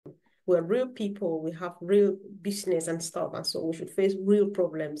we're real people, we have real business and stuff, and so we should face real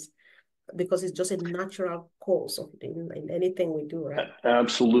problems because it's just a natural course of in anything we do, right?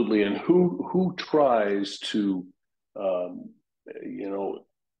 Absolutely. And who tries to, um,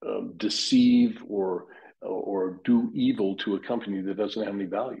 deceive or do evil to a company that doesn't have any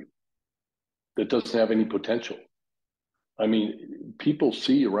value, that doesn't have any potential? I mean, people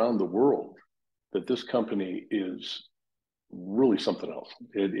see around the world that this company is really something else.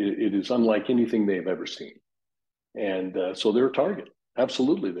 It is unlike anything they've ever seen. And so they're a target.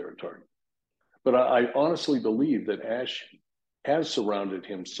 Absolutely, they're a target. But I honestly believe that Ash has surrounded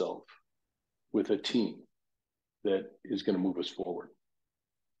himself with a team that is going to move us forward.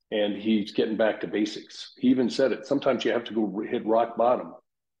 And he's getting back to basics. He even said it. Sometimes you have to go hit rock bottom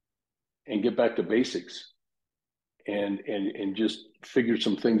and get back to basics and just figure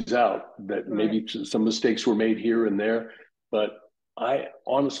some things out that maybe some mistakes were made here and there. But I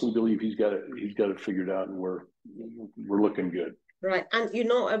honestly believe he's got it figured out, and we're looking good. Right. And you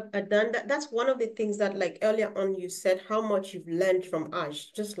know, Dan, that's one of the things that, like earlier on, you said how much you've learned from Ash.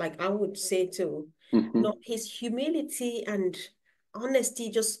 Just like I would say too, you know, his humility and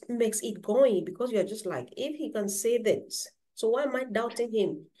honesty just makes it going, because you're just like, if he can say this, so why am I doubting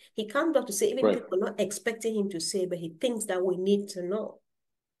him? He comes up to say even things we're not expecting him to say, but he thinks that we need to know.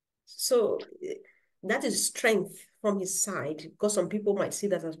 So that is strength from his side, because some people might see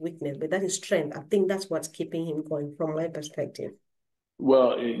that as weakness, but that is strength. I think that's what's keeping him going from my perspective.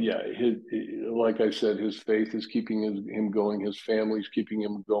 Well, yeah, like I said, his faith is keeping him going. His family's keeping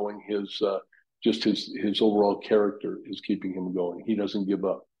him going. His overall character is keeping him going. He doesn't give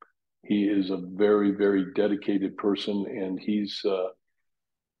up. He is a very, very dedicated person, and he's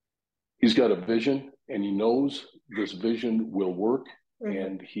got a vision, and he knows this vision will work.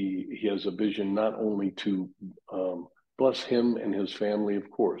 And he has a vision not only to bless him and his family, of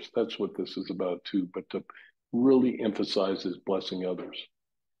course, that's what this is about too, but to really emphasizes blessing others.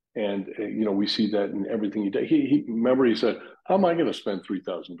 And we see that in everything he does. Remember, he said, "How am I going to spend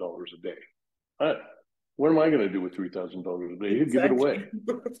 $3,000 a day? What am I going to do with $3,000 a day? He'd give it away."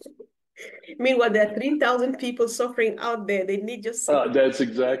 Meanwhile, there are 3,000 people suffering out there. They need just something. That's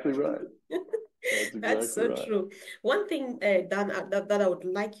exactly right. That's so true. One thing, Dan, that I would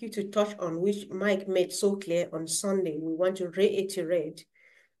like you to touch on, which Mike made so clear on Sunday, we want to reiterate,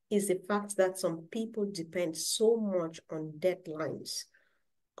 is the fact that some people depend so much on deadlines.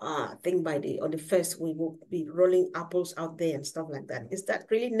 I think on the first, we will be rolling apples out there and stuff like that. Is that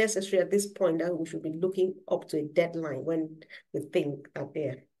really necessary at this point that we should be looking up to a deadline when we think out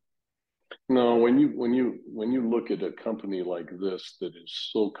there? No, when you look at a company like this that is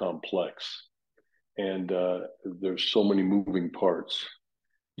so complex and there's so many moving parts,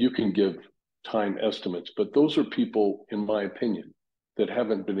 you can give time estimates, but those are people, in my opinion, that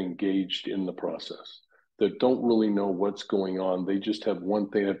haven't been engaged in the process, that don't really know what's going on. They just have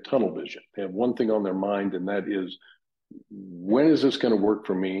they have tunnel vision. They have one thing on their mind, and that is, when is this going to work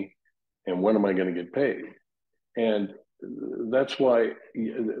for me? And when am I going to get paid? And that's why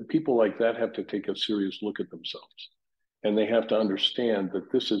people like that have to take a serious look at themselves. And they have to understand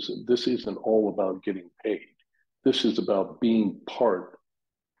that this isn't all about getting paid. This is about being part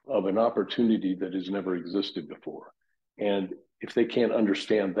of an opportunity that has never existed before. And if they can't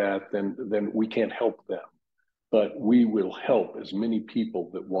understand that, then we can't help them. But we will help as many people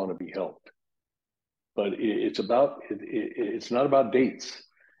that want to be helped. But it's not about dates.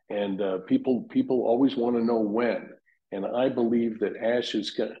 And people always want to know when. And I believe that Ash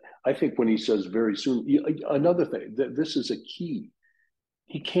is going to, I think when he says very soon, another thing, this is a key.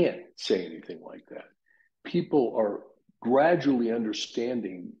 He can't say anything like that. People are gradually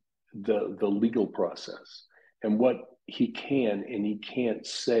understanding the legal process and what he can and he can't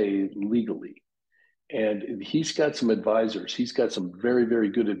say legally. And he's got some advisors. He's got some very, very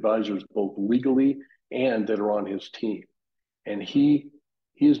good advisors, both legally and that are on his team. And he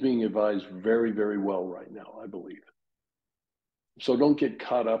is being advised very, very well right now, I believe. So don't get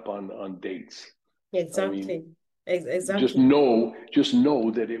caught up on dates. Exactly. I mean, exactly. Just know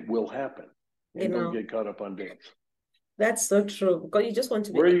that it will happen. And don't get caught up on dates. That's so true. Because you just want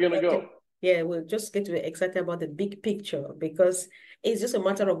to be. Where are you going to go? Yeah, we'll just get to be excited about the big picture, because it's just a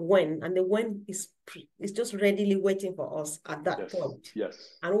matter of when, and the when is just readily waiting for us at that point.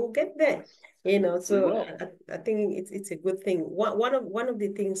 Yes. And we'll get there. Yes. So I think it's a good thing. One of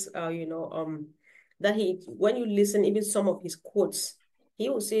the things that when you listen, even some of his quotes, he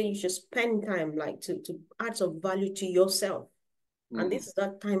will say you should spend time like to add some value to yourself. And this is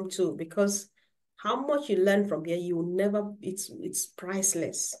that time too, because how much you learn from here, you will never, it's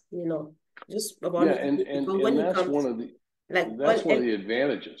priceless, just about and that's one of the Like, well, That's one of the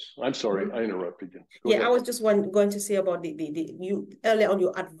advantages. I'm sorry, I interrupted you. Go yeah, I ahead. was just going to say about you earlier on,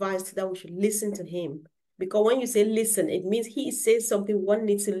 you advised that we should listen to him. Because when you say listen, it means he says something, one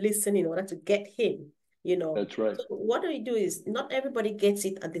needs to listen in order to get him, you know. That's right. So what we do is not everybody gets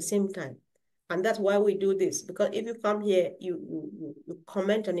it at the same time. And that's why we do this. Because if you come here, you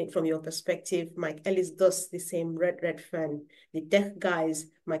comment on it from your perspective. Mike Ellis does the same, Red Fan, the tech guys,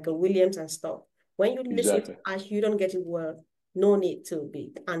 Michael Williams and stuff. When you listen to Exactly. Ash, you don't get it well. No need to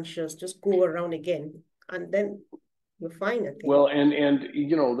be anxious. Just go around again, and then you're fine, I think. Well, and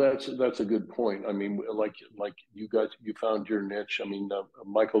you know that's a good point. I mean, like you found your niche. I mean,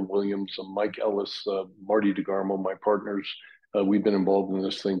 Michael Williams, Mike Ellis, Marty DeGarmo, my partners. We've been involved in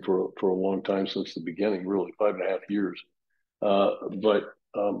this thing for a long time, since the beginning, really 5.5 years. But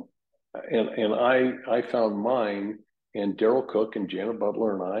and I found mine, and Daryl Cook and Janet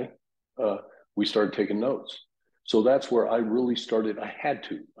Butler and we started taking notes. So that's where I really started. I had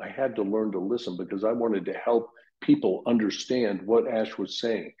to learn to listen, because I wanted to help people understand what Ash was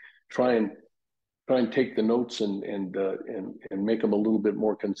saying. Try and take the notes and make them a little bit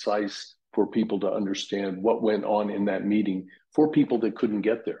more concise for people to understand what went on in that meeting for people that couldn't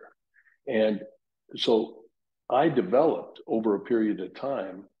get there. And so I developed over a period of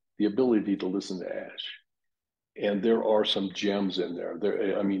time the ability to listen to Ash. And there are some gems in there.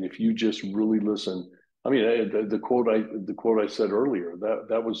 I mean, if you just really listen, I mean, the quote I said earlier,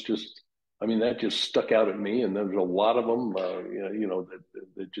 that was just, I mean, that just stuck out at me. And there's a lot of them,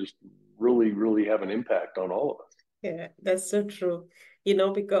 that just really have an impact on all of us. Yeah, that's so true. You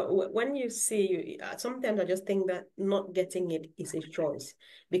know, because when you see, sometimes I just think that not getting it is a choice,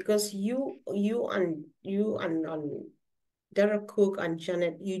 because you and Derek Cook and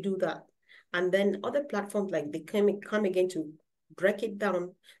Janet, you do that. And then other platforms like they come again to break it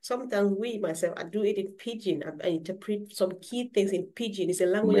down. Sometimes we myself, I do it in Pidgin. I interpret some key things in Pidgin. It's a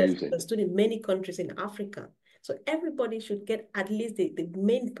language that's Amazing. understood in many countries in Africa. So everybody should get at least the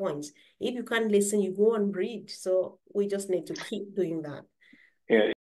main points. If you can't listen, you go and read. So we just need to keep doing that. And